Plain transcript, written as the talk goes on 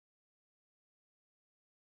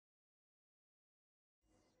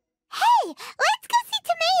let's go see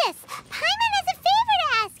Timaeus. Paimon has a favor to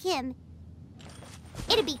ask him.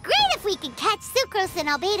 It'd be great if we could catch Sucrose and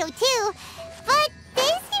Albedo too, but they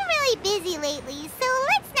seem really busy lately, so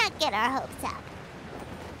let's not get our hopes up.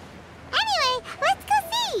 Anyway, let's go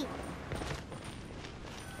see.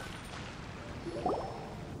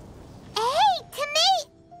 Hey, Timaeus!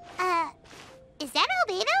 Is that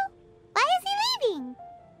Albedo? Why is he leaving?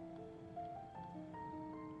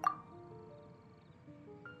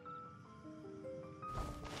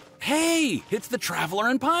 Hey, it's the Traveler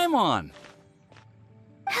and Paimon.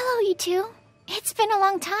 Hello, you two. It's been a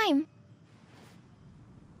long time.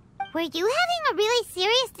 Were you having a really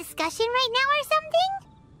serious discussion right now or something?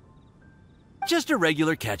 Just a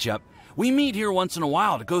regular catch-up. We meet here once in a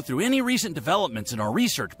while to go through any recent developments in our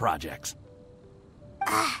research projects.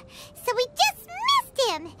 So we just missed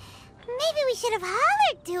him. Maybe we should have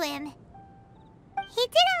hollered to him. He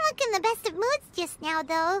didn't look in the best of moods just now,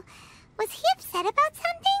 though. Was he upset about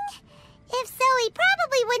something? If so, he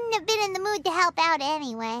probably wouldn't have been in the mood to help out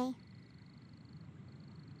anyway.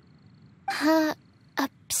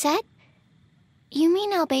 Upset? You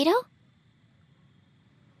mean Albedo?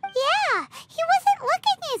 Yeah, he wasn't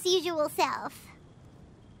looking his usual self.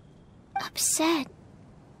 Upset?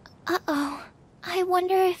 Uh-oh. I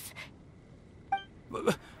wonder if...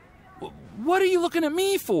 What are you looking at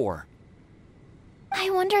me for? I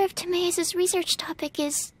wonder if Timaeus' research topic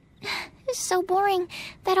is so boring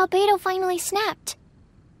that Albedo finally snapped.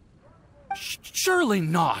 Surely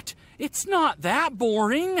not. It's not that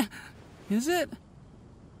boring, is it?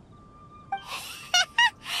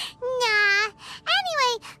 Nah.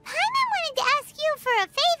 Anyway, Paimon wanted to ask you for a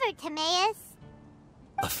favor, Timaeus.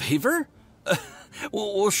 A favor?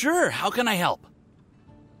 Well, sure. How can I help?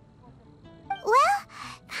 Well,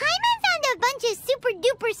 Paimon found a bunch of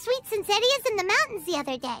super-duper sweet Sincerias in the mountains the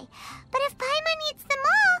other day. But if Paimon eats them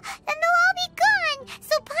all, then they'll all be gone,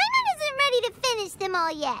 so Paimon isn't ready to finish them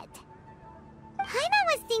all yet. Paimon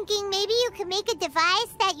was thinking maybe you could make a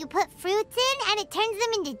device that you put fruits in and it turns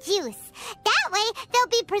them into juice. That way, they'll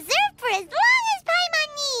be preserved for as long as Paimon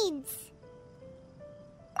needs.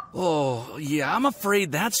 Oh, yeah, I'm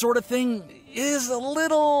afraid that sort of thing is a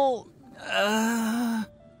little... Huh?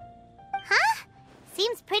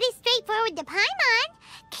 Seems pretty straightforward to Paimon.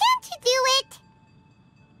 Can't you do it?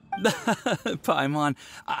 Paimon,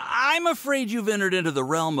 I'm afraid you've entered into the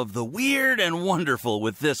realm of the weird and wonderful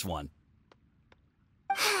with this one.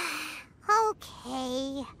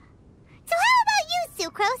 Okay. So how about you,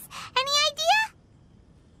 Sucrose? Any idea?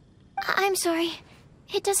 I'm sorry.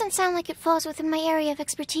 It doesn't sound like it falls within my area of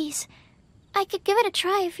expertise. I could give it a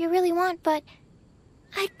try if you really want, but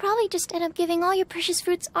I'd probably just end up giving all your precious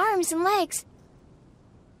fruits arms and legs.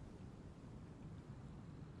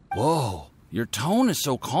 Whoa, your tone is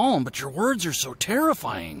so calm, but your words are so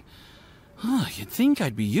terrifying. You'd think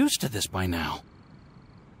I'd be used to this by now.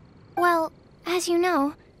 Well, as you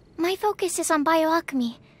know, my focus is on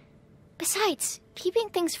bioalchemy. Besides, keeping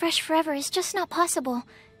things fresh forever is just not possible.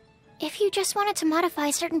 If you just wanted to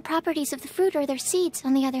modify certain properties of the fruit or their seeds,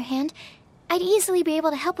 on the other hand, I'd easily be able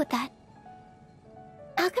to help with that.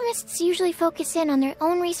 Alchemists usually focus in on their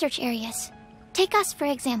own research areas. Take us, for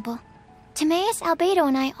example. Timaeus, Albedo,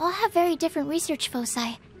 and I all have very different research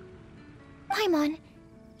foci. Paimon,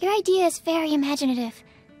 your idea is very imaginative,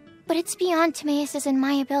 but it's beyond Timaeus' and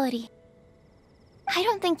my ability. I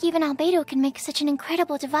don't think even Albedo can make such an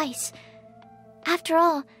incredible device. After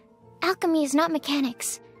all, alchemy is not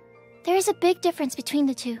mechanics. There is a big difference between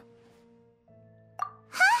the two.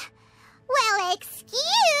 Huh? Well,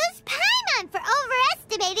 excuse Paimon for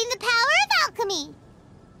overestimating the power of alchemy.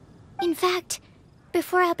 In fact,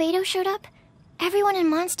 before Albedo showed up, everyone in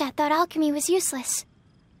Mondstadt thought alchemy was useless.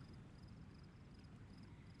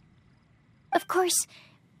 Of course,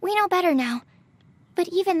 we know better now. But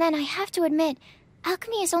even then, I have to admit,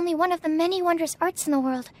 alchemy is only one of the many wondrous arts in the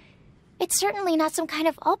world. It's certainly not some kind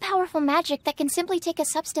of all-powerful magic that can simply take a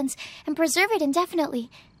substance and preserve it indefinitely.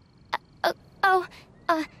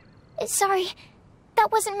 Sorry.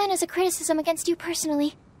 That wasn't meant as a criticism against you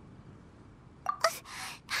personally.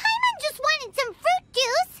 Paimon just wanted some fruit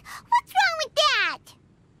juice. What's wrong with that?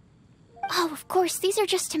 Oh, of course, these are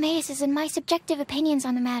just Timaeus' and my subjective opinions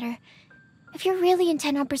on the matter. If you're really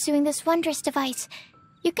intent on pursuing this wondrous device,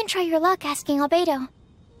 you can try your luck asking Albedo.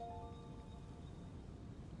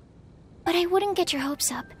 But I wouldn't get your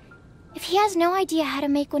hopes up. If he has no idea how to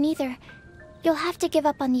make one either, you'll have to give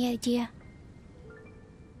up on the idea.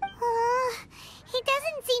 He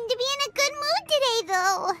doesn't seem to be in a good mood today,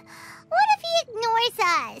 though. What if he ignores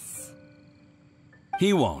us?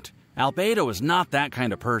 He won't. Albedo is not that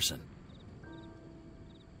kind of person.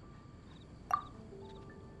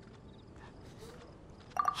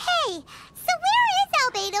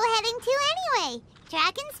 Albedo heading to anyway?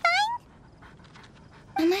 Dragonspine?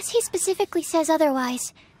 Unless he specifically says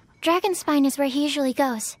otherwise, Dragonspine is where he usually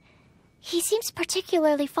goes. He seems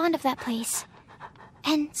particularly fond of that place.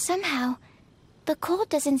 And somehow, the cold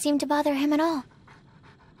doesn't seem to bother him at all.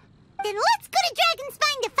 Then let's go to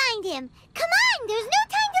Dragonspine to find him! Come on, there's no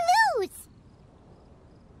time to lose!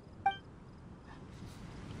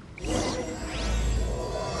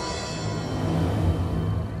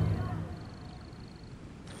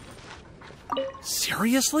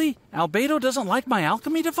 Seriously? Albedo doesn't like my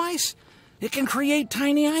alchemy device? It can create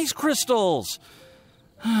tiny ice crystals.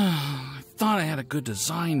 I thought I had a good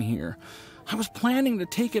design here. I was planning to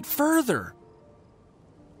take it further.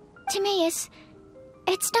 Timaeus,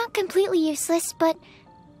 it's not completely useless, but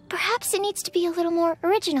perhaps it needs to be a little more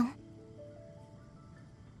original.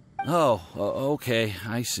 Oh, okay,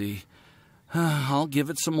 I see. I'll give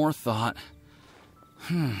it some more thought.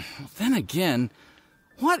 Then again,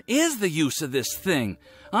 what is the use of this thing?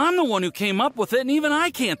 I'm the one who came up with it, and even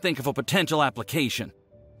I can't think of a potential application.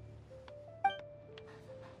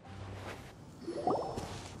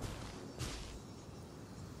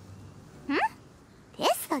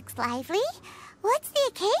 This looks lively. What's the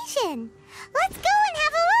occasion? Let's go and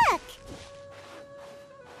have a look!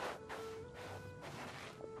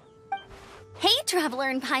 Hey, Traveler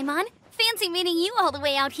and Paimon! Fancy meeting you all the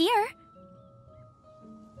way out here.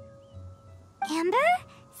 Amber?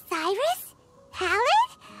 Cyrus?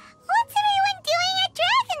 Halid? What's everyone doing at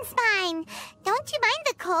Dragonspine? Don't you mind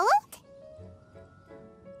the cold?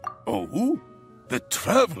 Oh, the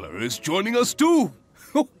Traveler is joining us too.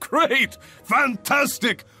 Oh, great!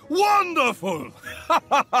 Fantastic! Wonderful!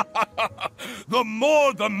 The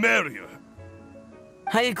more the merrier.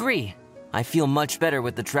 I agree. I feel much better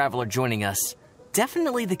with the Traveler joining us.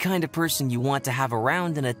 Definitely the kind of person you want to have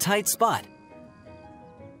around in a tight spot.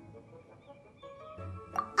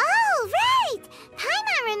 Oh, right!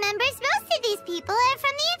 Paimon remembers most of these people are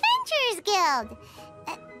from the Adventurers Guild.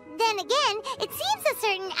 Then again, it seems a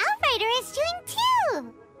certain outrider is doing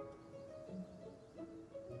too.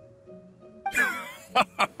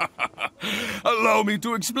 Allow me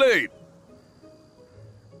to explain.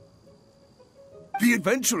 The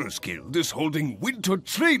Adventurers Guild is holding winter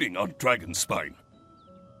training on Dragonspine.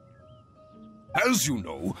 As you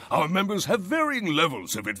know, our members have varying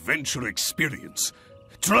levels of adventure experience.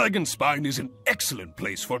 Dragonspine is an excellent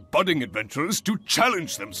place for budding adventurers to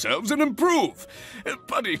challenge themselves and improve,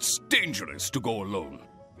 but it's dangerous to go alone.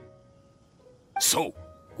 So,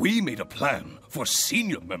 we made a plan for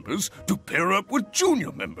senior members to pair up with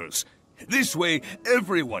junior members. This way,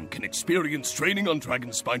 everyone can experience training on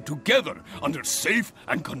Dragonspine together under safe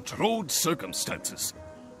and controlled circumstances.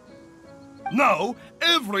 Now,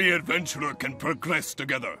 every adventurer can progress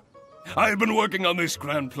together. I've been working on this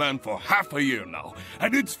grand plan for half a year now,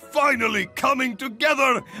 and it's finally coming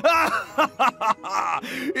together!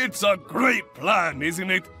 It's a great plan,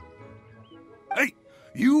 isn't it? Hey,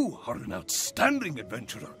 you are an outstanding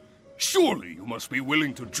adventurer. Surely you must be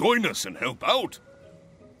willing to join us and help out.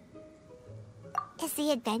 Is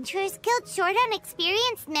the Adventurers Guild short on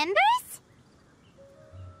experienced members?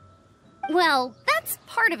 Well, that's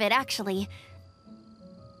part of it, actually.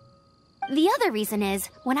 The other reason is,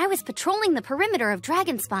 when I was patrolling the perimeter of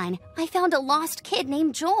Dragonspine, I found a lost kid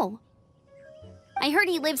named Joel. I heard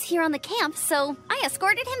he lives here on the camp, so I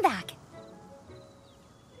escorted him back.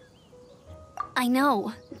 I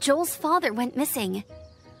know, Joel's father went missing.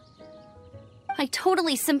 I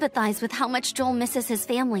totally sympathize with how much Joel misses his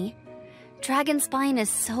family. Dragonspine is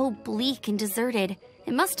so bleak and deserted.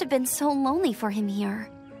 It must have been so lonely for him here.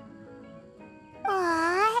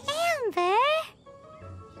 Aw, Amber.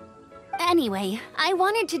 Anyway, I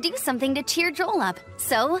wanted to do something to cheer Joel up,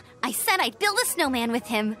 so I said I'd build a snowman with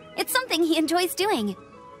him. It's something he enjoys doing.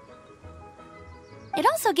 It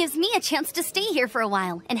also gives me a chance to stay here for a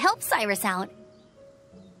while and help Cyrus out.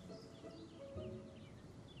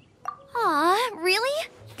 Aw, really?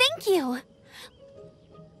 Thank you.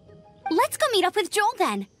 Let's go meet up with Joel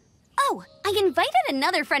then. Oh, I invited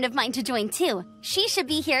another friend of mine to join too. She should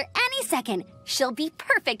be here any second. She'll be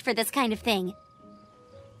perfect for this kind of thing.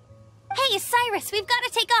 Hey, Cyrus, we've got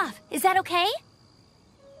to take off. Is that okay?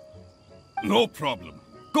 No problem.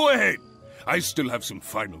 Go ahead. I still have some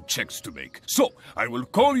final checks to make, so I will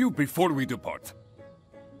call you before we depart.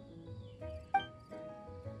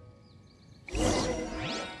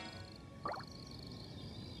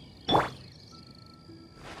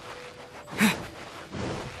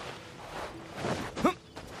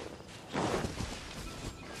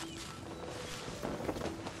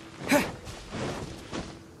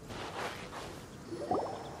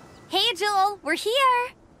 Hey, Joel, we're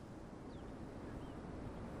here.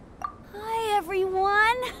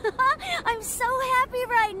 I'm so happy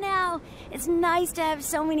right now. It's nice to have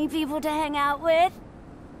so many people to hang out with.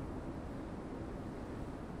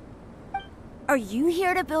 Are you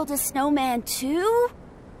here to build a snowman too?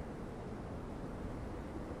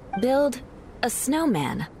 Build a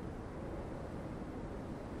snowman?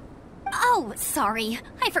 Oh, sorry.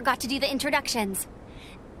 I forgot to do the introductions.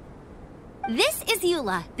 This is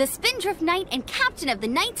Eula, the Spindrift Knight and captain of the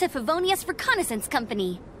Knights of Favonius Reconnaissance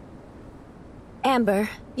Company. Amber,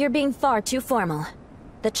 you're being far too formal.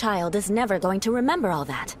 The child is never going to remember all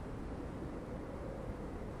that.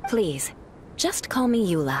 Please, just call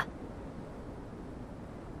me Eula.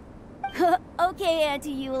 Okay,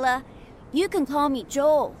 Auntie Eula. You can call me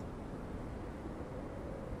Joel.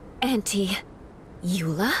 Auntie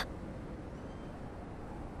Eula?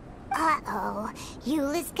 Uh-oh.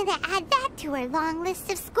 Eula's gonna add that to her long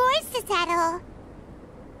list of scores to settle.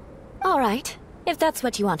 All right, if that's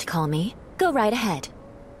what you want to call me, go right ahead.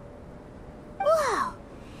 Whoa!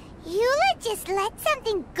 Eula just let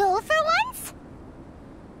something go for once?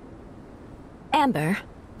 Amber,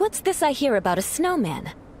 what's this I hear about a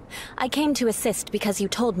snowman? I came to assist because you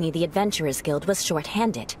told me the Adventurers Guild was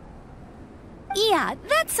short-handed. Yeah,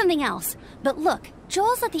 that's something else. But look,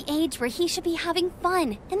 Joel's at the age where he should be having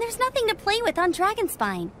fun, and there's nothing to play with on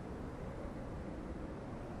Dragonspine.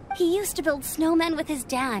 He used to build snowmen with his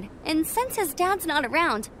dad, and since his dad's not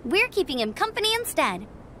around, we're keeping him company instead.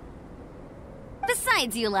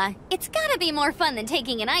 Besides, Eula, it's gotta be more fun than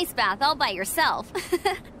taking an ice bath all by yourself.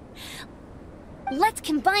 Let's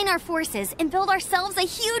combine our forces and build ourselves a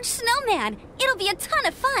huge snowman. It'll be a ton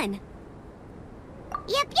of fun.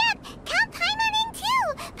 Yep. Count Paimon in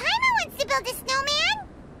too. Paimon wants to build a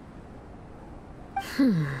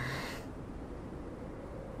snowman.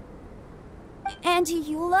 Auntie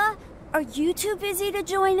Eula, are you too busy to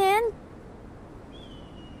join in?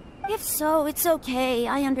 If so, it's okay.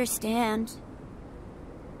 I understand.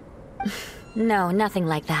 No, nothing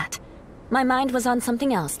like that. My mind was on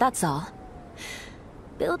something else, that's all.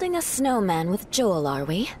 Building a snowman with Joel, are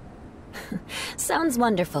we? Sounds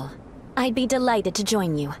wonderful. I'd be delighted to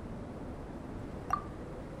join you.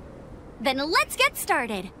 Then let's get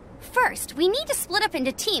started. First, we need to split up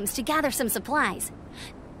into teams to gather some supplies.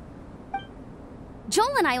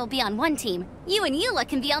 Joel and I will be on one team. You and Eula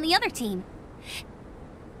can be on the other team.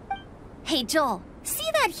 Hey, Joel, see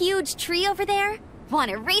that huge tree over there?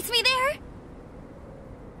 Want to race me there?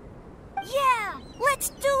 Yeah, let's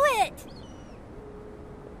do it!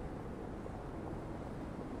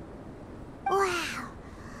 Wow.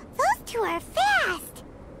 Those two are fast.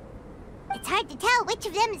 It's hard to tell which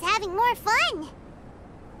of them is having more fun.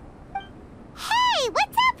 Hey,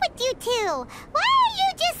 what's up with you two? Why are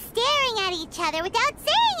you just staring at each other without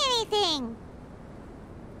saying anything?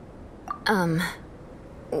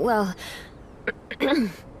 Well...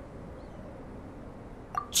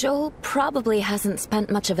 Joel probably hasn't spent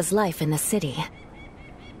much of his life in the city.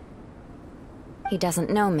 He doesn't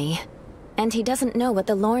know me, and he doesn't know what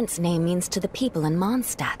the Lawrence name means to the people in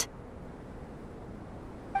Mondstadt.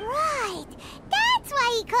 Right. That's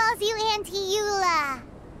why he calls you Auntie Eula.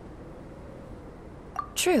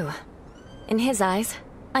 True. In his eyes,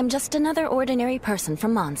 I'm just another ordinary person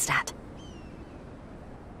from Mondstadt.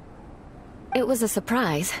 It was a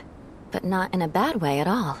surprise, but not in a bad way at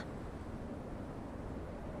all.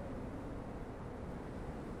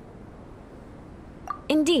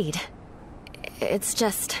 Indeed. It's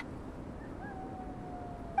just...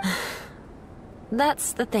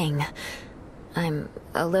 That's the thing. I'm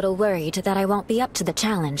a little worried that I won't be up to the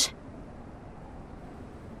challenge.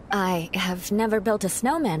 I have never built a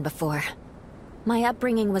snowman before. My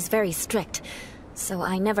upbringing was very strict, so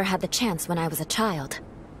I never had the chance when I was a child.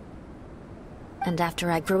 And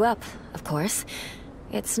after I grew up, of course,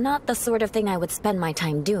 it's not the sort of thing I would spend my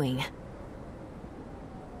time doing.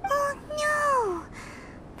 Oh no!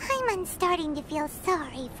 Paimon's starting to feel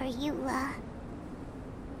sorry for Eula.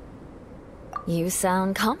 You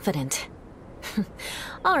sound confident.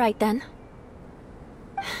 All right then.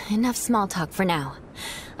 Enough small talk for now.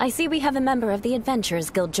 I see we have a member of the Adventurers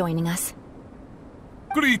Guild joining us.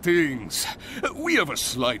 Greetings. We have a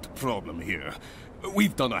slight problem here.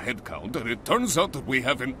 We've done a head count, and it turns out that we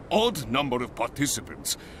have an odd number of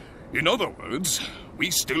participants. In other words,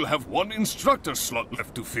 we still have one instructor slot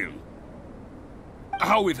left to fill.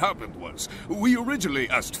 How it happened was, we originally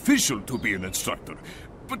asked Fischl to be an instructor,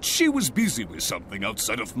 but she was busy with something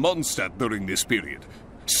outside of Mondstadt during this period.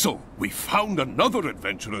 So, we found another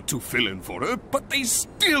adventurer to fill in for her, but they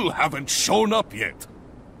still haven't shown up yet.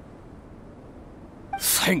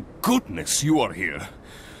 Thank goodness you are here.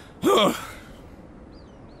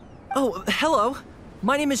 Oh, hello.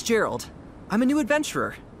 My name is Gerald. I'm a new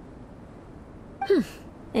adventurer.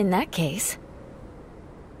 In that case...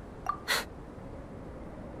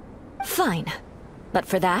 Fine. But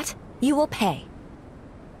for that, you will pay.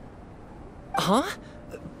 Huh?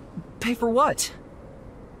 Pay for what?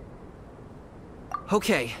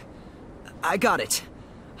 Okay. I got it.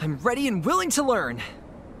 I'm ready and willing to learn.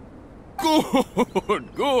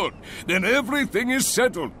 Good, good. Then everything is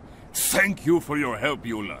settled. Thank you for your help,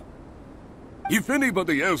 Eula. If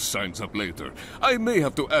anybody else signs up later, I may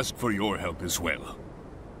have to ask for your help as well.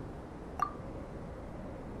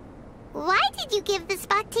 Why did you give the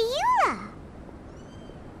spot to Eula?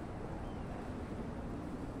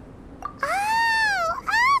 Oh,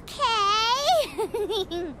 okay.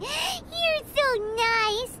 You're so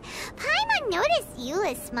nice. Paimon noticed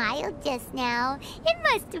Eula smiled just now. It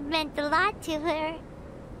must have meant a lot to her.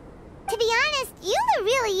 To be honest, Eula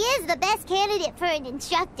really is the best candidate for an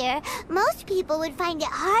instructor. Most people would find it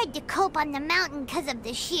hard to cope on the mountain because of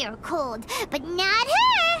the sheer cold, but not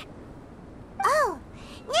her! Oh,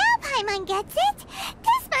 now Paimon gets it.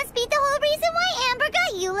 This must be the whole reason why Amber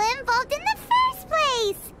got Eula involved in the first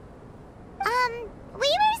place. We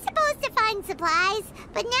were supposed to find supplies,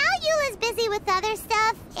 but now Eula's busy with other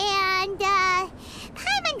stuff, and,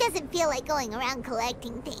 Paimon doesn't feel like going around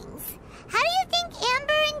collecting things. How do you think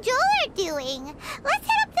Amber and Joel are doing? Let's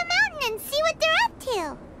head up the mountain and see what they're up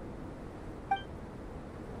to.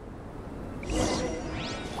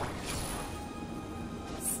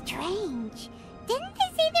 Strange. Didn't they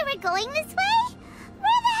say they were going this way?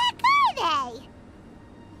 Where the heck are they?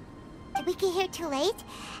 Did we get here too late?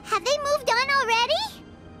 Have they moved on already?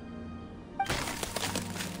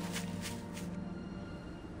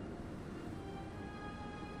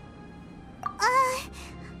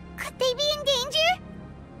 Could they be in danger?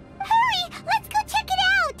 Hurry! Let's go check it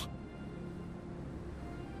out!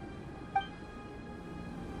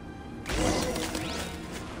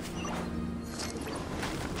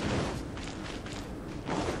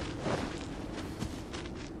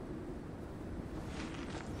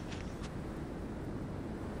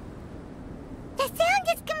 The sound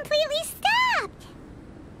just completely stopped!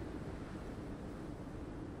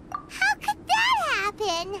 How could that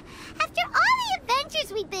happen? After all the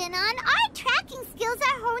adventures we've been on, our tracking skills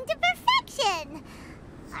are honed to perfection!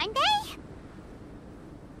 Aren't they?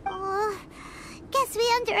 Oh, guess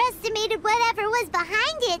we underestimated whatever was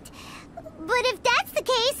behind it. But if that's the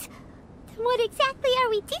case, then what exactly are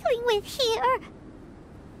we dealing with here?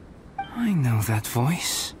 I know that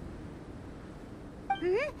voice.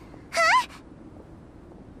 Hmm? Huh?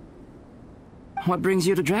 What brings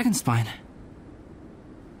you to Dragonspine?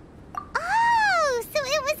 Oh, so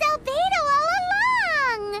it was Albedo all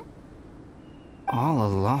along! All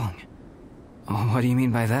along? Oh, what do you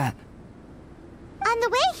mean by that? On the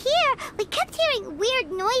way here, we kept hearing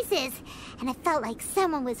weird noises, and it felt like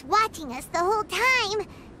someone was watching us the whole time.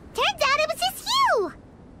 Turns out it was just you!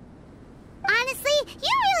 Honestly, you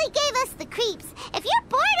really gave us the creeps. If you're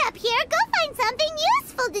bored up here, go find something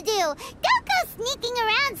useful to do. Don't go sneaking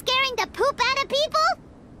around scaring the poop out of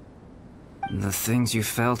people. The things you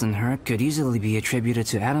felt and heard could easily be attributed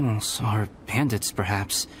to animals, or bandits,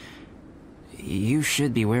 perhaps. You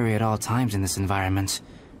should be wary at all times in this environment.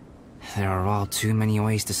 There are all too many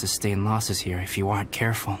ways to sustain losses here if you aren't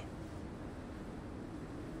careful.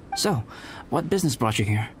 So, what business brought you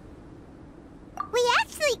here? We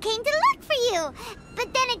actually came to look for you,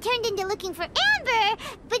 but then it turned into looking for Amber,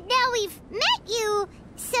 but now we've met you,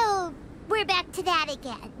 so we're back to that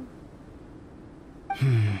again.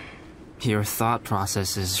 Your thought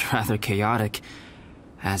process is rather chaotic,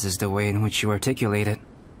 as is the way in which you articulate it.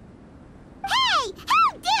 Hey!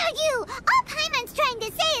 How dare you! All Paimon's trying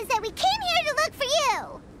to say is that we came here to look for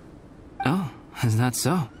you! Oh, is that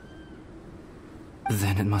so?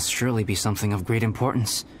 Then it must surely be something of great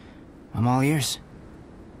importance. I'm all ears.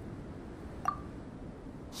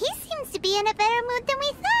 He seems to be in a better mood than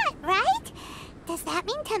we thought, right? Does that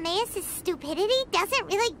mean Timaeus' stupidity doesn't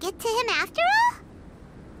really get to him after all?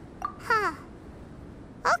 Huh.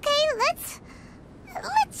 Okay, let's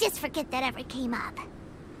just forget that ever came up.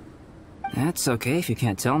 That's okay if you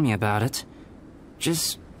can't tell me about it.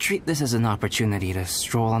 Just treat this as an opportunity to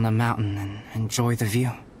stroll on the mountain and enjoy the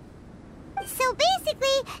view. So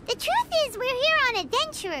basically, the truth is we're here on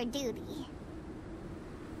adventurer duty.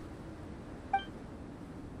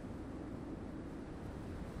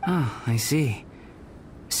 Oh, I see.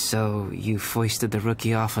 So you foisted the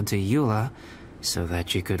rookie off onto Eula so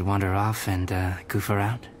that you could wander off and goof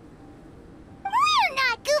around? We're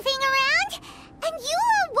not goofing around! And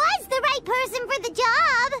Eula was the right person for the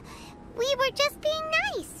job! We were just being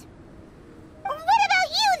nice. What about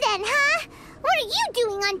you then, huh? What are you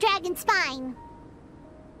doing on Dragonspine?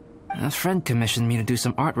 A friend commissioned me to do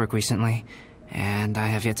some artwork recently, and I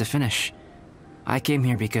have yet to finish. I came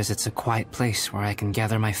here because it's a quiet place where I can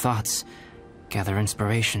gather my thoughts, gather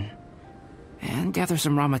inspiration, and gather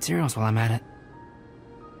some raw materials while I'm at it.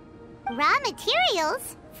 Raw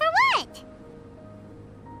materials? For what?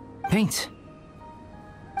 Paint.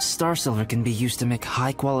 Star silver can be used to make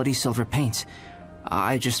high-quality silver paint.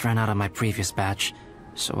 I just ran out of my previous batch,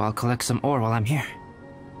 so I'll collect some ore while I'm here.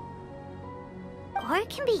 Ore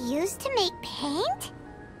can be used to make paint?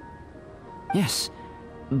 Yes,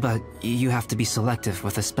 but you have to be selective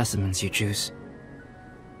with the specimens you choose.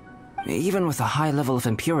 Even with a high level of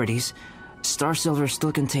impurities, star silver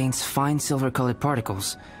still contains fine silver-colored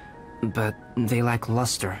particles, but they lack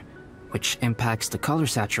luster, which impacts the color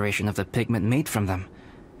saturation of the pigment made from them.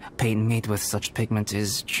 Paint made with such pigment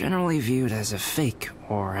is generally viewed as a fake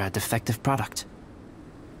or a defective product.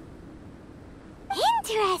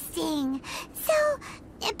 Interesting. So,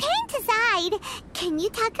 paint aside, can you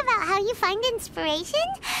talk about how you find inspiration?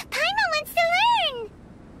 Paimon wants to learn!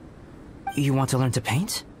 You want to learn to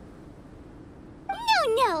paint?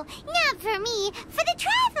 No, not for me. For the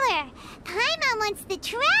Traveler. Paimon wants the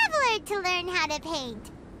Traveler to learn how to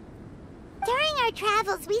paint. During our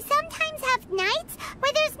travels, we sometimes have nights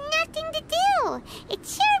where there's nothing to do. It'd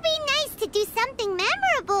sure be nice to do something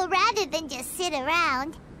memorable rather than just sit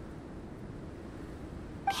around.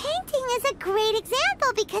 Painting is a great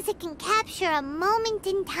example because it can capture a moment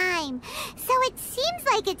in time. So it seems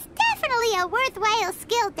like it's definitely a worthwhile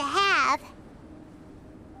skill to have.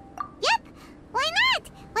 Yep, why not?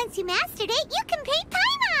 Once you mastered it, you can paint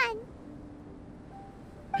Paimon!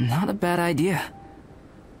 Not a bad idea.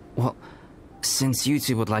 Well, since you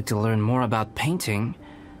two would like to learn more about painting,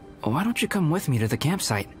 why don't you come with me to the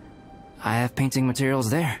campsite? I have painting materials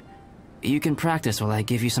there. You can practice while I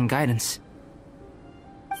give you some guidance.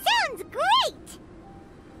 Sounds great!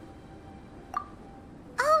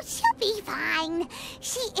 Oh, she'll be fine.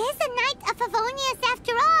 She is a Knight of Favonius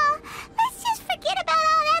after all. Let's just forget about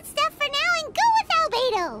all that stuff for now and go with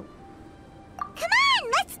Albedo. Come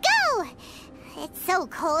on, let's go! It's so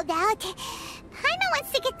cold out. Paimon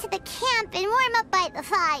wants to get to the camp and warm up by the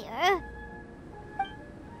fire.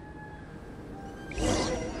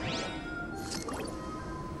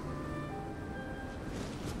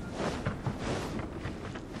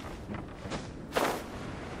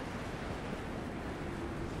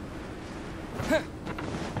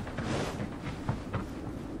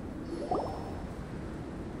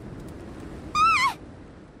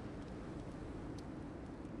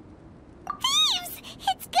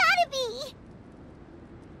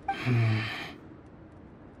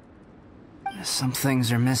 Some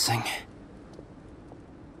things are missing.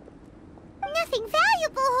 Nothing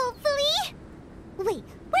valuable, hopefully. Wait,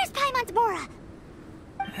 where's Paimon's Mora?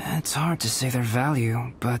 It's hard to say their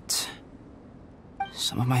value, but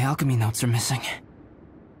some of my alchemy notes are missing.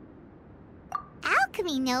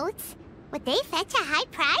 Alchemy notes? Would they fetch a high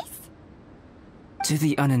price? To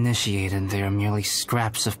the uninitiated, they are merely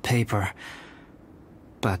scraps of paper.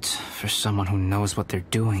 But for someone who knows what they're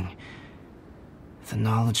doing, the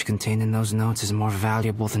knowledge contained in those notes is more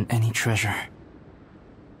valuable than any treasure.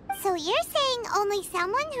 So you're saying only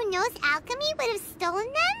someone who knows alchemy would have stolen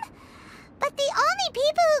them? But the only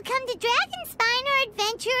people who come to Dragonspine are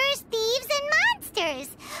adventurers, thieves, and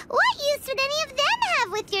monsters. What use would any of them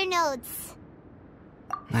have with your notes?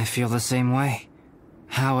 I feel the same way.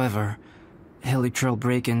 However, hilly trail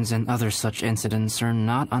break-ins and other such incidents are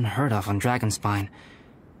not unheard of on Dragonspine.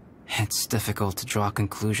 It's difficult to draw a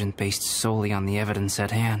conclusion based solely on the evidence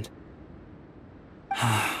at hand.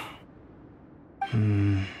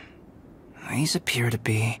 These appear to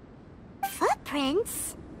be...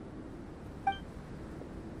 footprints?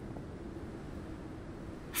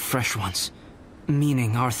 fresh ones.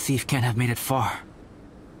 Meaning our thief can't have made it far.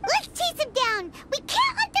 Let's chase him down! We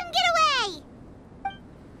can't let them get away!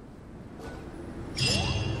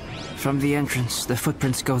 From the entrance, the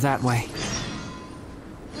footprints go that way.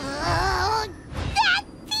 Oh, that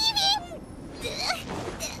thieving...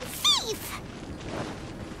 thief!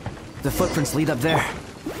 The footprints lead up there.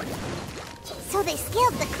 So they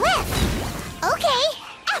scaled the cliff. Okay,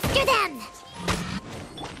 after them!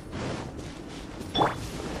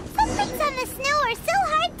 Footprints on the snow are so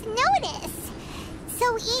hard to notice.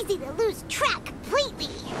 So easy to lose track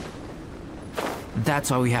completely. That's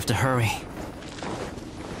why we have to hurry.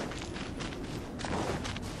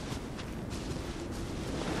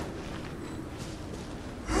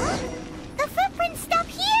 Huh? The footprints stop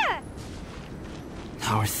here!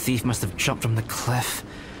 Our thief must have jumped from the cliff.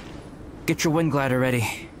 Get your wind glider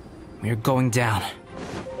ready. We are going down.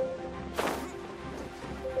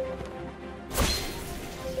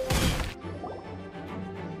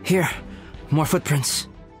 Here, more footprints.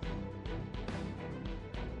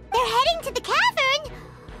 They're heading to the cavern!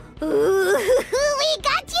 Ooh, we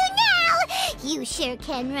got you now! You sure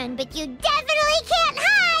can run, but you definitely can't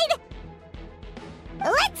hide!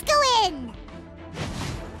 Let's go in!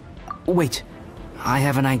 Wait, I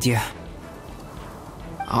have an idea.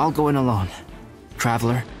 I'll go in alone.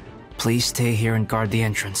 Traveler, please stay here and guard the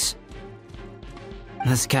entrance.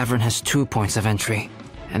 This cavern has 2 points of entry,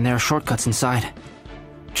 and there are shortcuts inside.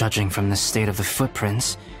 Judging from the state of the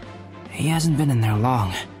footprints, he hasn't been in there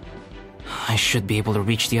long. I should be able to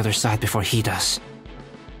reach the other side before he does.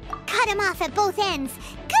 Cut him off at both ends.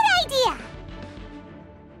 Good idea!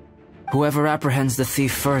 Whoever apprehends the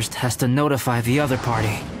thief first has to notify the other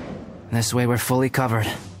party. This way we're fully covered.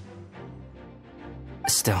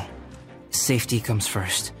 Still, safety comes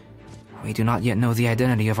first. We do not yet know the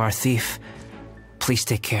identity of our thief. Please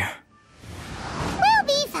take care. We'll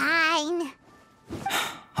be fine.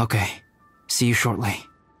 Okay. See you shortly.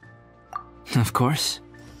 Of course.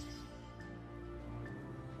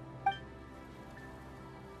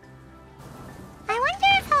 I wonder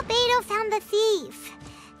if Albedo found the thief.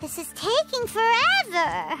 This is taking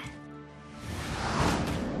forever.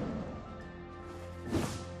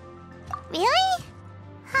 Really?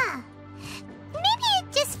 Huh. Maybe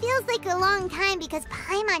it just feels like a long time because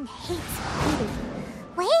Paimon hates waiting.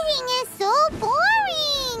 Waiting is so boring!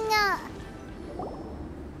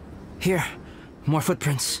 Here, more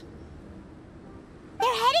footprints.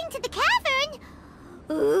 They're heading to the cavern!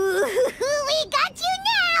 Ooh, we got you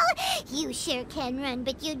now! You sure can run,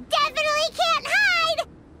 but you definitely can't hide!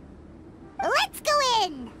 Let's go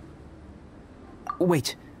in!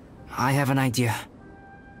 Wait, I have an idea.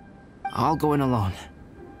 I'll go in alone.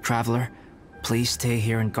 Traveler, please stay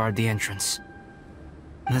here and guard the entrance.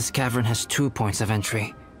 This cavern has 2 points of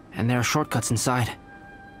entry, and there are shortcuts inside.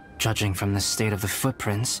 Judging from the state of the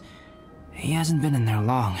footprints, he hasn't been in there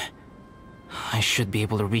long. I should be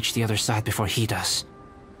able to reach the other side before he does.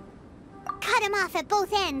 Cut him off at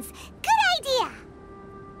both ends. Good idea!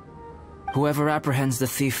 Whoever apprehends the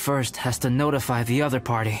thief first has to notify the other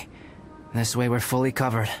party. This way we're fully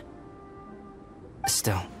covered.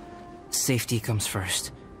 Still, safety comes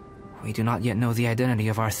first. We do not yet know the identity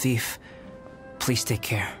of our thief. Please take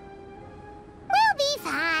care. We'll be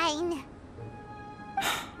fine.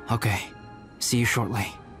 Okay. See you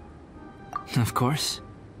shortly. Of course.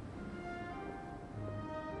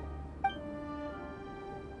 I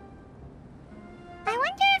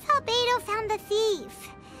wonder if Albedo found the thief.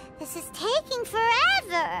 This is taking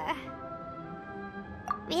forever.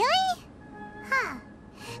 Really? Huh.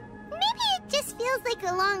 Maybe it just feels like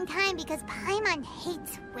a long time because Paimon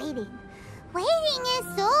hates waiting. Waiting is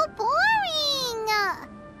so boring!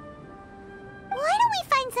 Why don't we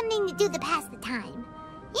find something to do to pass the time?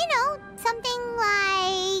 You know, something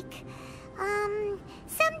like...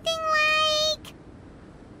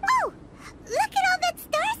 Oh! Look at all that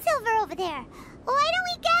star silver over there! Why don't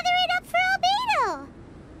we gather it up for Albedo?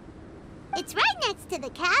 It's right next to the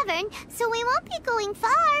cavern, so we won't be going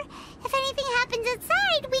far. If anything happens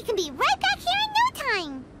outside, we can be right back here in no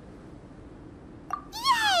time.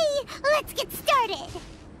 Yay! Let's get started!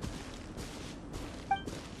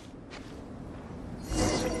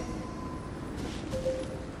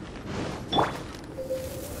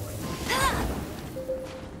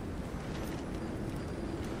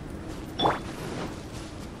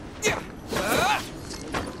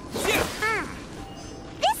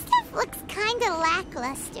 This stuff looks kinda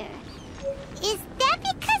lackluster. Is that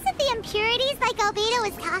because of the impurities like Albedo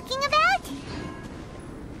was talking about?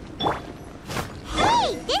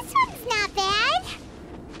 Hey, this one's not bad!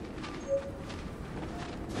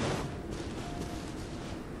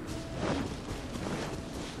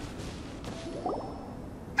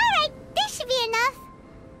 Alright, this should be enough.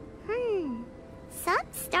 Some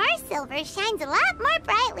star silver shines a lot more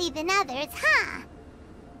brightly than others, huh?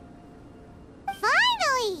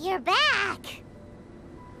 Finally, you're back!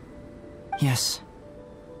 Yes.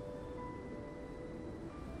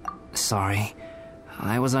 Sorry.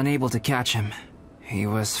 I was unable to catch him. He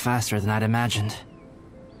was faster than I'd imagined.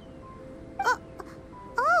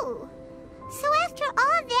 Oh. So after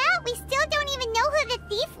all that, we still don't even know who the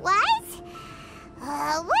thief was?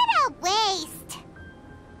 What a waste!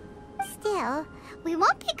 Still, we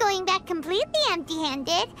won't be going back completely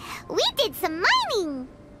empty-handed. We did some mining!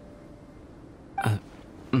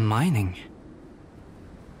 Mining?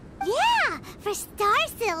 Yeah, for star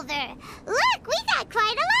silver. Look, we got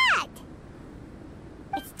quite a lot!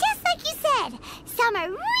 It's just like you said. Some are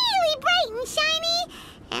really bright and shiny,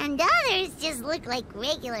 and others just look like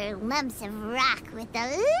regular lumps of rock with a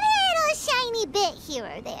little shiny bit here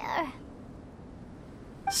or there.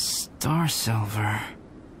 Star Silver.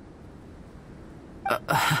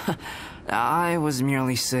 I was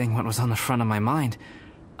merely saying what was on the front of my mind.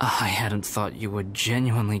 I hadn't thought you would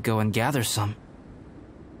genuinely go and gather some.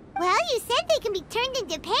 Well, you said they can be turned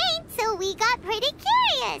into paint, so we got pretty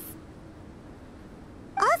curious.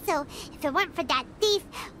 Also, if it weren't for that thief,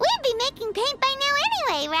 we'd be making paint by now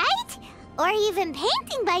anyway, right? Or even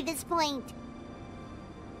painting by this point.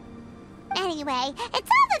 Anyway, it's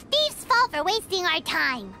all the thief's fault for wasting our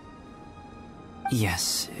time.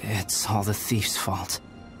 Yes, it's all the thief's fault.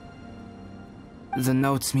 The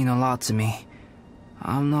notes mean a lot to me.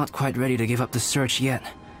 I'm not quite ready to give up the search yet.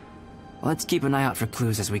 Let's keep an eye out for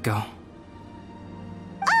clues as we go.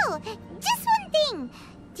 Oh, just one thing.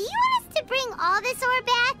 Do you want us to bring all this ore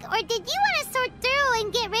back, or did you want to sort through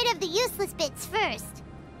and get rid of the useless bits first?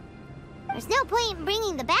 There's no point in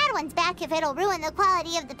bringing the bad ones back if it'll ruin the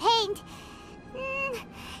quality of the paint.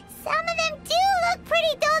 Some of them do look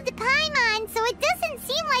pretty dull to Paimon, so it doesn't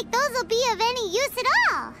seem like those will be of any use at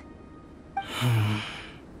all.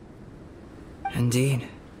 Indeed.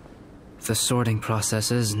 The sorting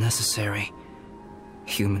process is necessary.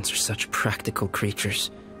 Humans are such practical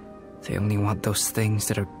creatures. They only want those things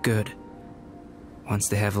that are good. Once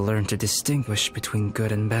they have learned to distinguish between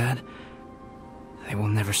good and bad, they will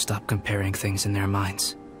never stop comparing things in their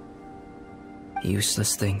minds.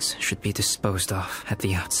 Useless things should be disposed of at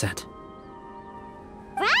the outset.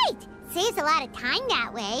 Right! Saves a lot of time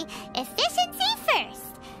that way. Efficiency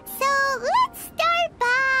first. So let's start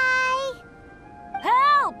by...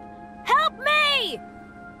 Help! Help me!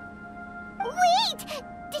 Wait!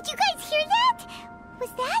 Did you guys hear that?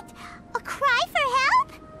 Was that a cry for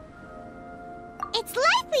help? It's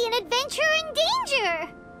likely an adventurer in danger.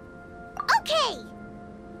 Okay.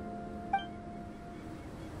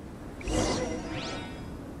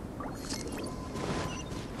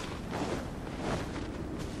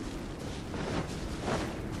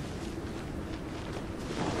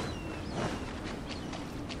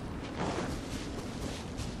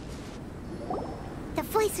 The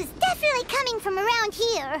voice was definitely coming from around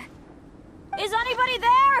here. Is anybody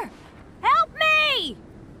there? Help me!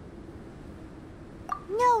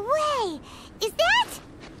 No way! Is that...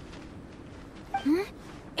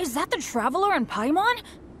 Is that the Traveler in Paimon?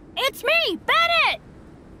 It's me, Bennett!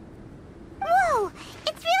 Whoa!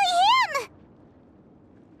 It's really him!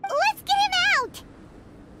 Let's get him out!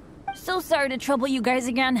 So sorry to trouble you guys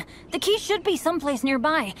again. The key should be someplace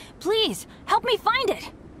nearby. Please, help me find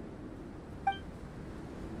it.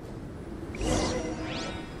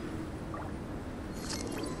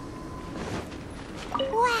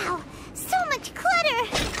 Wow, so much clutter!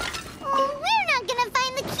 We're not gonna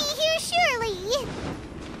find the key here, surely!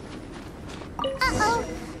 Uh-oh,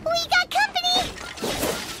 we got company!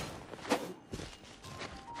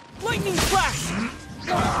 Lightning flash!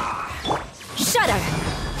 Shut her!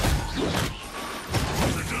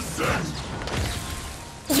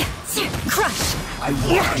 Crush! I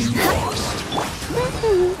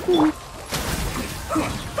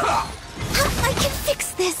can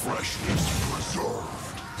fix this!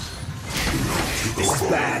 This is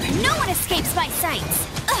bad. No one escapes my sights!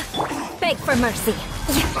 Beg for mercy.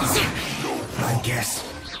 I guess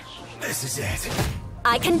this is it.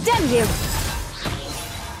 I condemn you!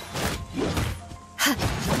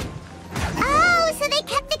 Oh, so they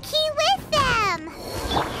kept the key with them!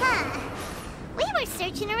 Huh. We were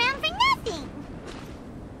searching around for nothing.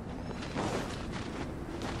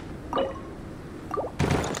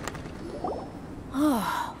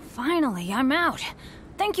 Oh, finally, I'm out.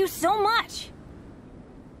 Thank you so much.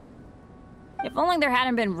 If only there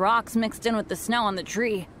hadn't been rocks mixed in with the snow on the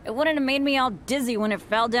tree, it wouldn't have made me all dizzy when it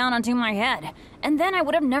fell down onto my head. And then I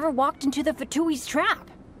would have never walked into the Fatui's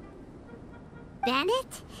trap.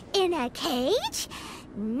 Bennett? In a cage?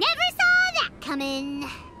 Never saw that coming.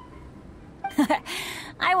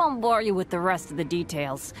 I won't bore you with the rest of the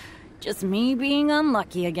details. Just me being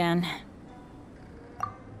unlucky again.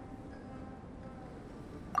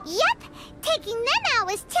 Yep, taking them out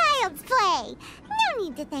was child's play. No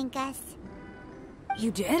need to thank us. You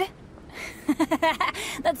did?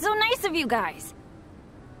 That's so nice of you guys.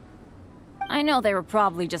 I know they were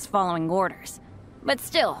probably just following orders, but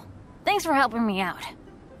still, thanks for helping me out.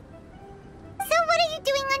 So what are you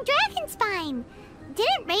doing on Dragonspine?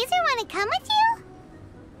 Didn't Razor want to come with you?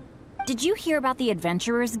 Did you hear about the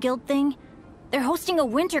Adventurers Guild thing? They're hosting a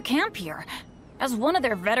winter camp here. As one of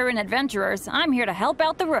their veteran adventurers, I'm here to help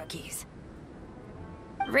out the rookies.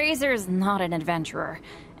 Razor's not an adventurer,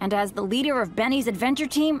 and as the leader of Benny's adventure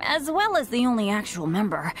team, as well as the only actual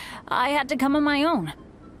member, I had to come on my own.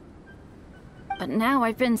 But now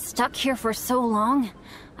I've been stuck here for so long,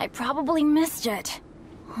 I probably missed it.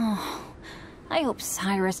 Oh, I hope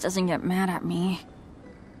Cyrus doesn't get mad at me.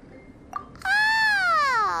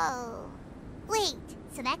 Oh! Wait,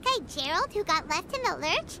 so that guy Gerald who got left in the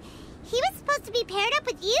lurch, he was supposed to be paired up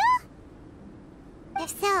with you? If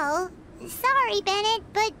so, sorry, Bennett,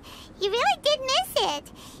 but you really did miss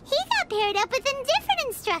it. He got paired up with a different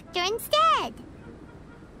instructor instead.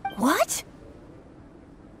 What?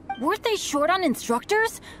 Weren't they short on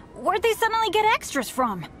instructors? Where'd they suddenly get extras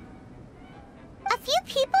from? A few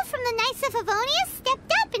people from the Knights of Favonius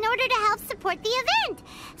stepped up in order to help support the event,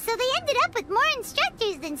 so they ended up with more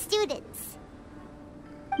instructors than students.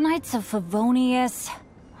 Knights of Favonius?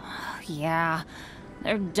 Yeah,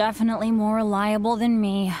 they're definitely more reliable than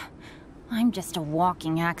me. I'm just a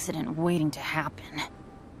walking accident waiting to happen.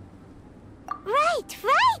 Right,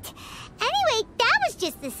 right! Anyway, that was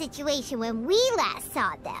just the situation when we last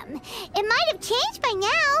saw them. It might have changed by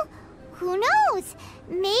now. Who knows?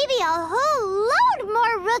 Maybe a whole load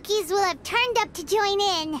more rookies will have turned up to join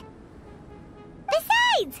in.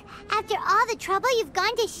 Besides, after all the trouble you've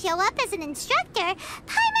gone to show up as an instructor,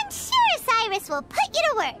 Paimon's sure Cyrus will put you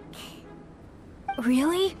to work.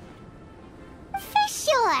 Really? For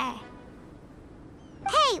sure.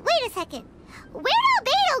 Hey, wait a second. Where'd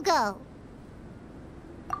Albedo go?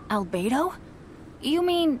 Albedo? You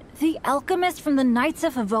mean the alchemist from the Knights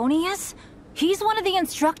of Favonius? He's one of the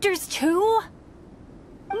instructors too?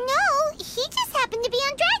 No, he just happened to be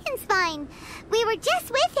on Dragonspine. We were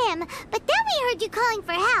just with him, but then we heard you calling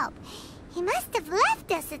for help. He must have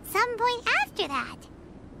left us at some point after that.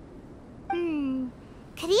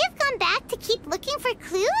 Could he have gone back to keep looking for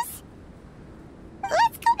clues?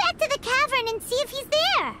 Let's go back to the cavern and see if he's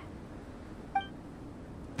there.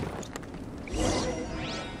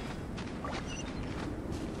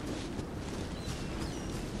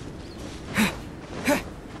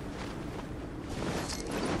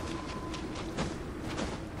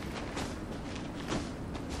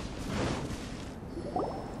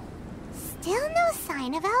 Still no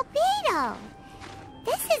sign of Albedo.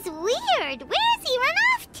 This is weird. Where has he run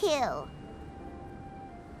off to?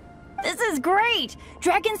 This is great!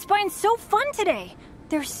 Dragonspine's so fun today!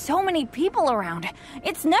 There's so many people around.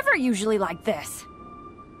 It's never usually like this.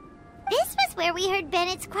 This was where we heard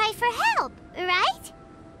Bennett's cry for help, right?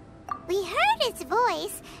 We heard his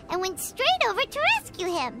voice and went straight over to rescue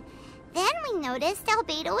him. Then we noticed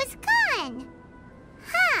Albedo was gone.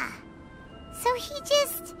 Huh. So he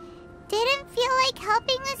just didn't feel like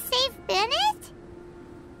helping us save Bennett?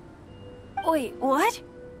 Wait, what?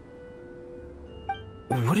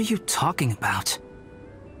 What are you talking about?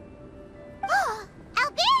 Oh,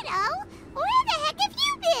 Albedo! Where the heck have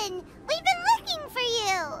you been? We've been looking for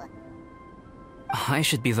you! I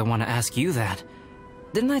should be the one to ask you that.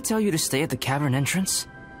 Didn't I tell you to stay at the cavern entrance?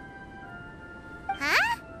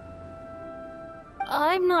 Huh?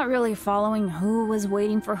 I'm not really following who was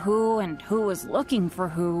waiting for who and who was looking for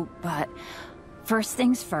who, but first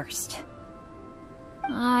things first.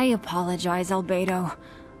 I apologize, Albedo.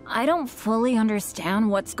 I don't fully understand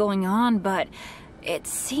what's going on, but it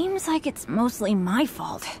seems like it's mostly my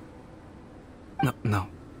fault. No.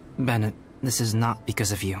 Bennett, this is not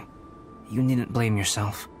because of you. You needn't blame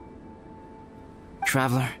yourself.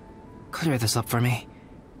 Traveler, clear this up for me.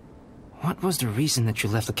 What was the reason that you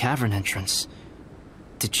left the cavern entrance?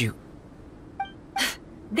 Did you...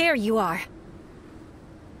 There you are.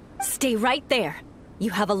 Stay right there.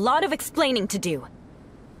 You have a lot of explaining to do.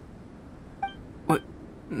 What?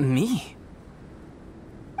 Me?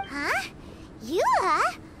 Huh? Eula?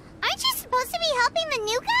 Aren't you supposed to be helping the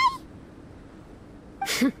new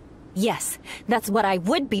guy? Yes, that's what I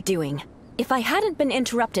would be doing, if I hadn't been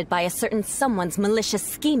interrupted by a certain someone's malicious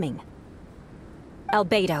scheming.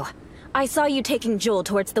 Albedo, I saw you taking Joel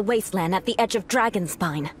towards the wasteland at the edge of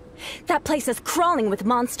Dragonspine. That place is crawling with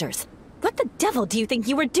monsters. What the devil do you think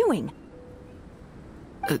you were doing?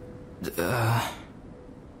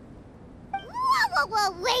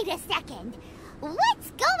 Whoa, wait a second.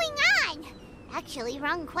 What's going on? Actually,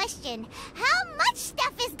 wrong question. How much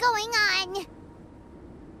stuff is going on?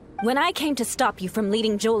 When I came to stop you from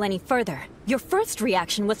leading Joel any further, your first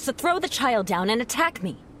reaction was to throw the child down and attack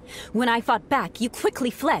me. When I fought back, you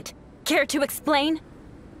quickly fled. Care to explain?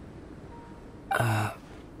 I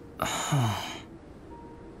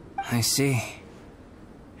see.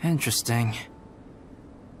 Interesting.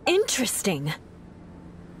 Interesting.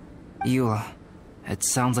 Eula, it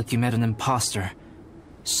sounds like you met an imposter.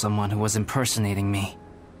 Someone who was impersonating me.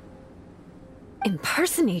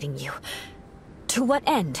 Impersonating you? To what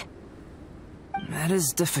end? It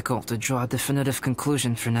is difficult to draw a definitive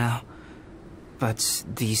conclusion for now. But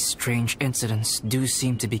these strange incidents do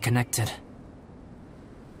seem to be connected.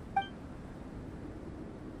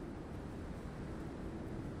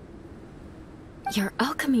 Your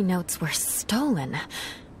alchemy notes were stolen.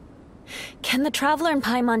 Can the Traveler and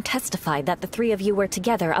Paimon testify that the three of you were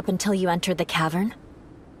together up until you entered the cavern?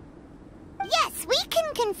 Yes, we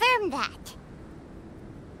can confirm that.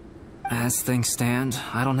 As things stand,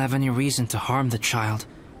 I don't have any reason to harm the child.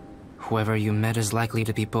 Whoever you met is likely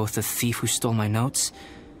to be both the thief who stole my notes,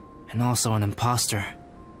 and also an imposter.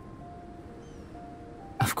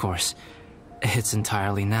 Of course, it's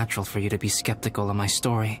entirely natural for you to be skeptical of my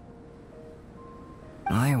story.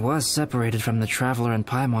 I was separated from the Traveler and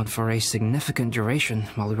Paimon for a significant duration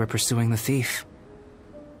while we were pursuing the thief.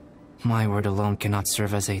 My word alone cannot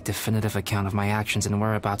serve as a definitive account of my actions and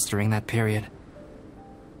whereabouts during that period.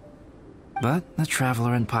 But the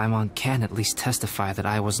Traveler and Paimon can at least testify that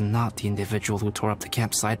I was not the individual who tore up the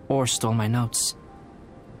campsite or stole my notes.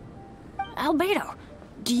 Albedo,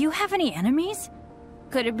 do you have any enemies?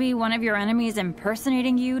 Could it be one of your enemies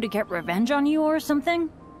impersonating you to get revenge on you or something?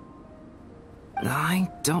 I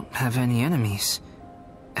don't have any enemies,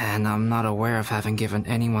 and I'm not aware of having given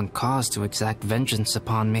anyone cause to exact vengeance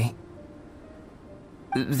upon me.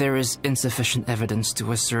 There is insufficient evidence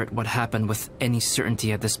to assert what happened with any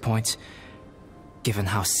certainty at this point. Given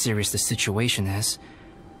how serious the situation is,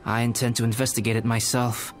 I intend to investigate it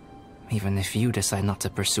myself, even if you decide not to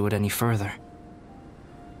pursue it any further.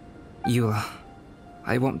 Eula,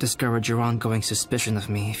 I won't discourage your ongoing suspicion of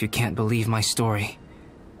me if you can't believe my story.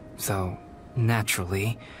 Though,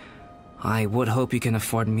 naturally, I would hope you can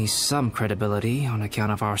afford me some credibility on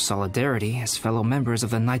account of our solidarity as fellow members of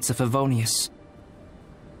the Knights of Favonius.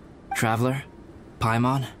 Traveler,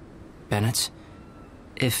 Paimon, Bennett,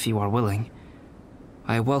 if you are willing,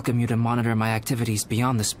 I welcome you to monitor my activities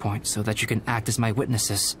beyond this point so that you can act as my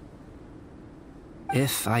witnesses.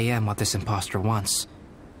 If I am what this imposter wants,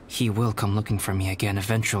 he will come looking for me again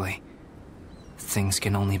eventually. Things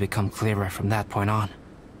can only become clearer from that point on.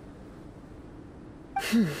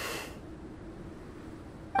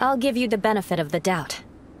 I'll give you the benefit of the doubt,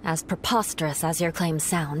 as preposterous as your claims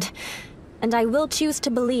sound, and I will choose to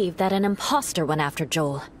believe that an imposter went after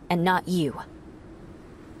Joel, and not you.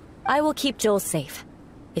 I will keep Joel safe.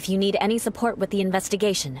 If you need any support with the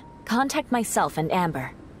investigation, contact myself and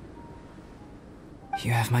Amber.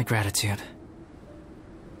 You have my gratitude.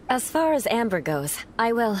 As far as Amber goes,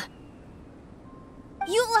 I will...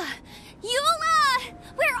 Eula! Eula!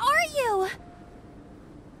 Where are you?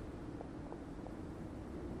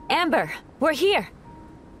 Amber, we're here!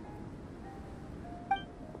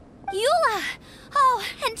 Eula! Oh,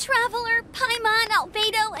 and Traveler, Paimon,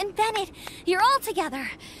 Albedo, and Bennett. You're all together.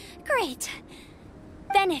 Great.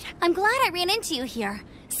 Bennett, I'm glad I ran into you here.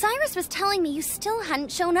 Cyrus was telling me you still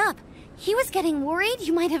hadn't shown up. He was getting worried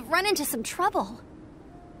you might have run into some trouble.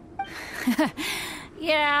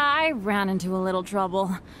 Yeah, I ran into a little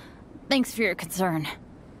trouble. Thanks for your concern.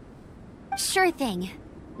 Sure thing.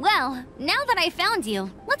 Well, now that I found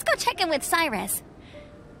you, let's go check in with Cyrus.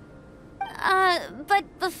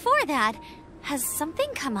 But before that, has something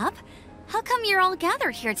come up? How come you're all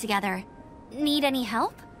gathered here together? Need any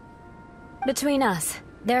help? Between us,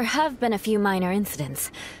 there have been a few minor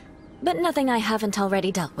incidents, but nothing I haven't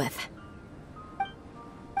already dealt with.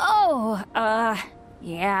 Oh,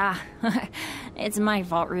 yeah. It's my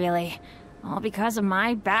fault, really. All because of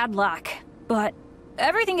my bad luck. But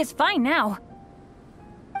everything is fine now.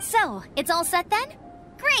 So, it's all set then?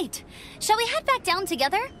 Great! Shall we head back down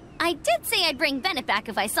together? I did say I'd bring Bennett back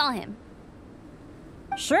if I saw him.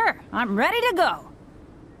 Sure, I'm ready to go.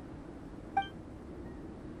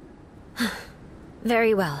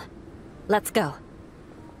 Very well. Let's go.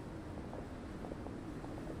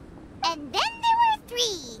 And then there were 3.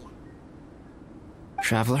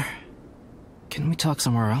 Traveler, can we talk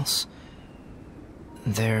somewhere else?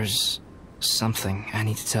 There's something I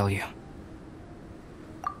need to tell you.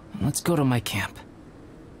 Let's go to my camp.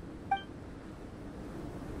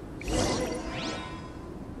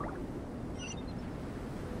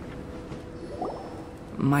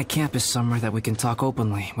 My camp is somewhere that we can talk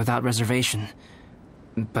openly, without reservation.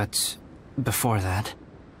 But before that...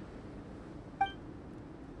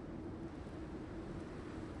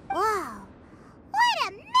 Whoa, what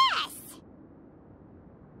a mess!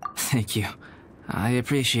 Thank you. I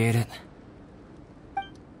appreciate it.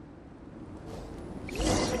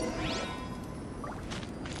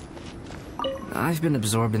 I've been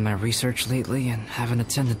absorbed in my research lately and haven't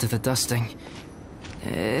attended to the dusting.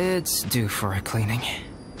 It's due for a cleaning.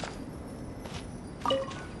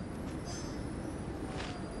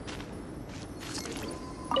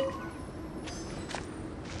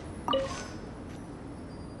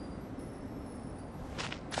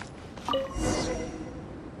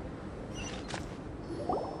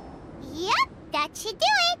 Yep, that should do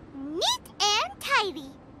it. Neat and society.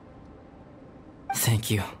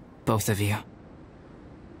 Thank you, both of you.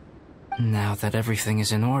 Now that everything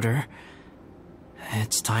is in order,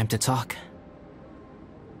 it's time to talk.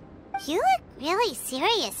 You look really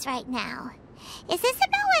serious right now. Is this about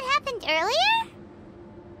what happened earlier?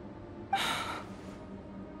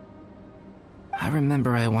 I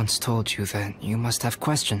remember I once told you that you must have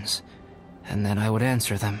questions, and that I would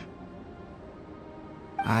answer them.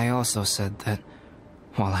 I also said that,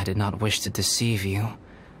 while I did not wish to deceive you,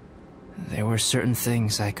 there were certain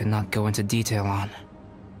things I could not go into detail on.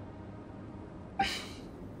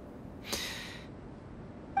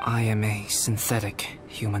 I am a synthetic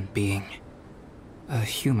human being. A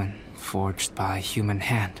human forged by human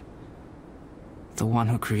hand. The one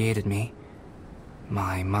who created me,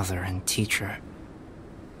 my mother and teacher.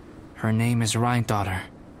 Her name is Rhynedaughter,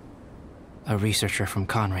 a researcher from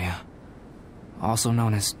Conria, also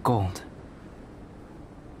known as Gold.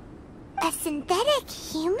 A synthetic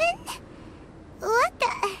human? What the...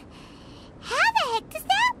 How the heck does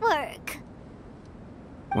that work?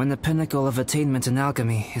 When the pinnacle of attainment in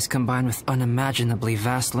alchemy is combined with unimaginably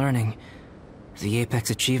vast learning, the apex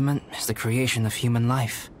achievement is the creation of human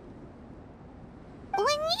life. When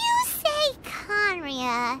you say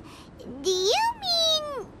Conria, do you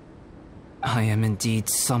mean... I am indeed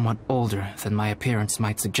somewhat older than my appearance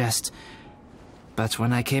might suggest, but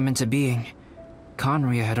when I came into being,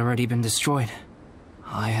 Conria had already been destroyed.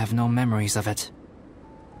 I have no memories of it.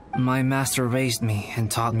 My master raised me and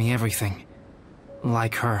taught me everything.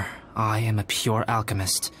 Like her, I am a pure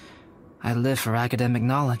alchemist. I live for academic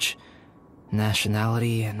knowledge.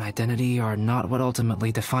 Nationality and identity are not what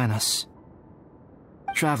ultimately define us.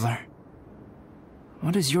 Traveler,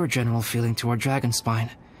 what is your general feeling toward Dragonspine?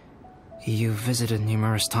 You've visited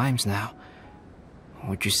numerous times now.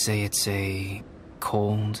 Would you say it's a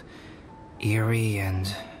cold, eerie,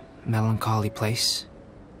 and melancholy place?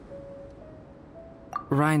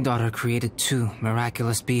 Rhynedaughter created two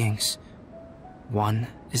miraculous beings. One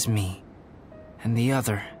is me, and the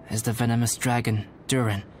other is the venomous dragon,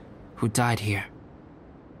 Durin, who died here.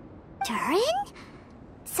 Durin?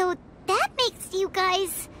 So that makes you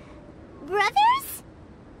guys... brothers?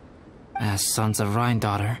 As sons of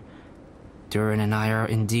Rhynedaughter, Durin and I are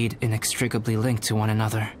indeed inextricably linked to one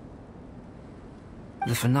another.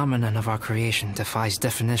 The phenomenon of our creation defies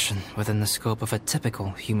definition within the scope of a typical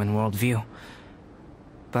human worldview.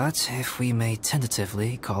 But if we may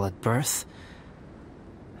tentatively call it birth,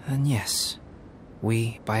 then yes,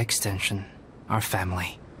 we, by extension, are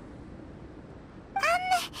family.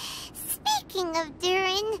 Speaking of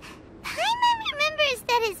Durin, Paimon remembers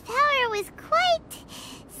that his power was quite...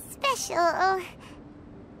 special.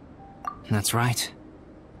 That's right.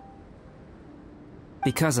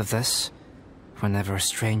 Because of this, whenever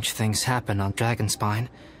strange things happen on Dragonspine,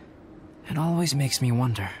 it always makes me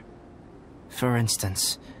wonder. For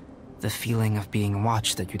instance, the feeling of being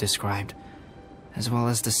watched that you described, as well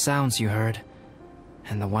as the sounds you heard,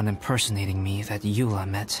 and the one impersonating me that Eula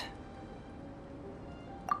met.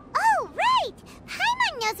 Oh, right!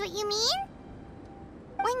 Paimon knows what you mean!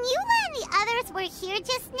 When Eula and the others were here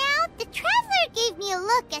just now, the Traveler gave me a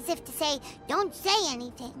look as if to say, don't say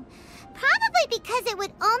anything. Probably because it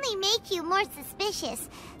would only make you more suspicious,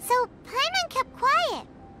 so Paimon kept quiet.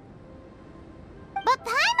 But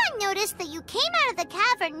Paimon noticed that you came out of the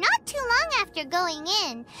cavern not too long after going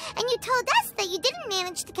in, and you told us that you didn't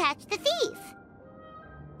manage to catch the thief.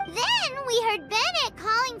 Then we heard Bennett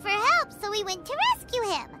calling for help, so we went to rescue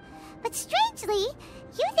him. But strangely,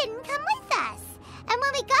 you didn't come with us. And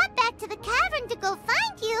when we got back to the cavern to go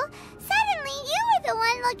find you, suddenly you were the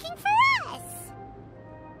one looking for us.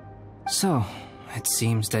 So, it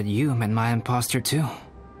seems that you met my imposter too.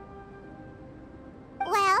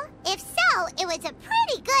 Well, if so, it was a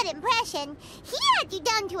pretty good impression. He had you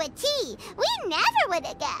down to a T. We never would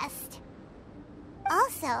have guessed.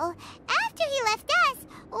 Also, after he left us,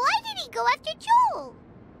 why did he go after Joel?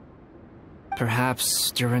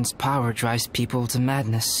 Perhaps Durin's power drives people to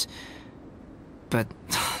madness. But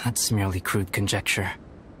that's merely crude conjecture.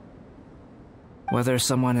 Whether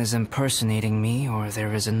someone is impersonating me or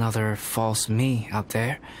there is another false me out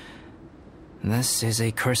there, this is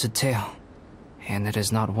a cursed tale, and it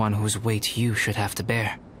is not one whose weight you should have to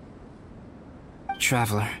bear.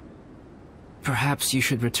 Traveler, perhaps you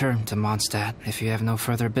should return to Mondstadt if you have no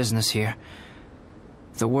further business here.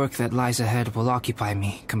 The work that lies ahead will occupy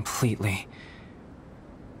me completely.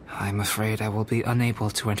 I'm afraid I will be unable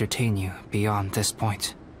to entertain you beyond this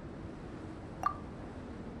point.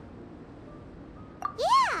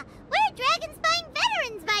 Yeah, we're Dragonspine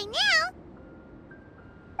veterans by now.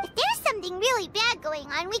 If there's something really bad going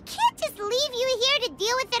on, we can't just leave you here to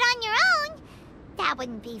deal with it on your own. That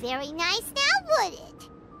wouldn't be very nice now, would it?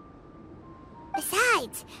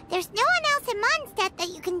 Besides, there's no one else in Mondstadt that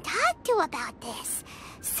you can talk to about this.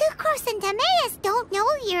 Sucrose and Timaeus don't know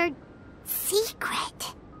your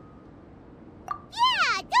secret.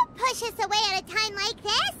 Yeah, don't push us away at a time like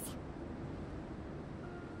this.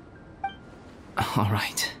 All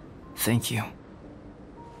right. Thank you.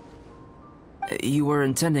 You were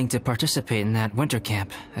intending to participate in that winter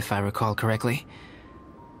camp, if I recall correctly.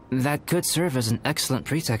 That could serve as an excellent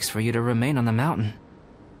pretext for you to remain on the mountain.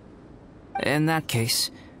 In that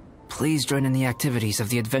case, please join in the activities of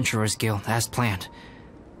the Adventurers Guild as planned,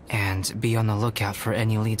 and be on the lookout for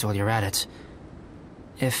any leads while you're at it.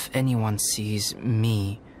 If anyone sees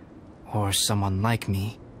me, or someone like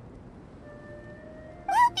me...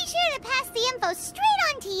 We'll be sure to pass the info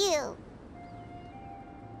straight on to you.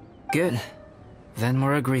 Good. Then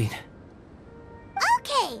we're agreed.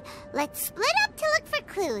 Okay, let's split up to look for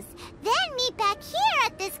clues, then meet back here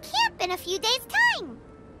at this camp in a few days' time.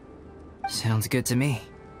 Sounds good to me.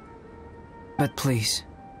 But please,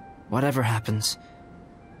 whatever happens,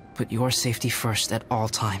 put your safety first at all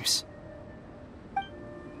times.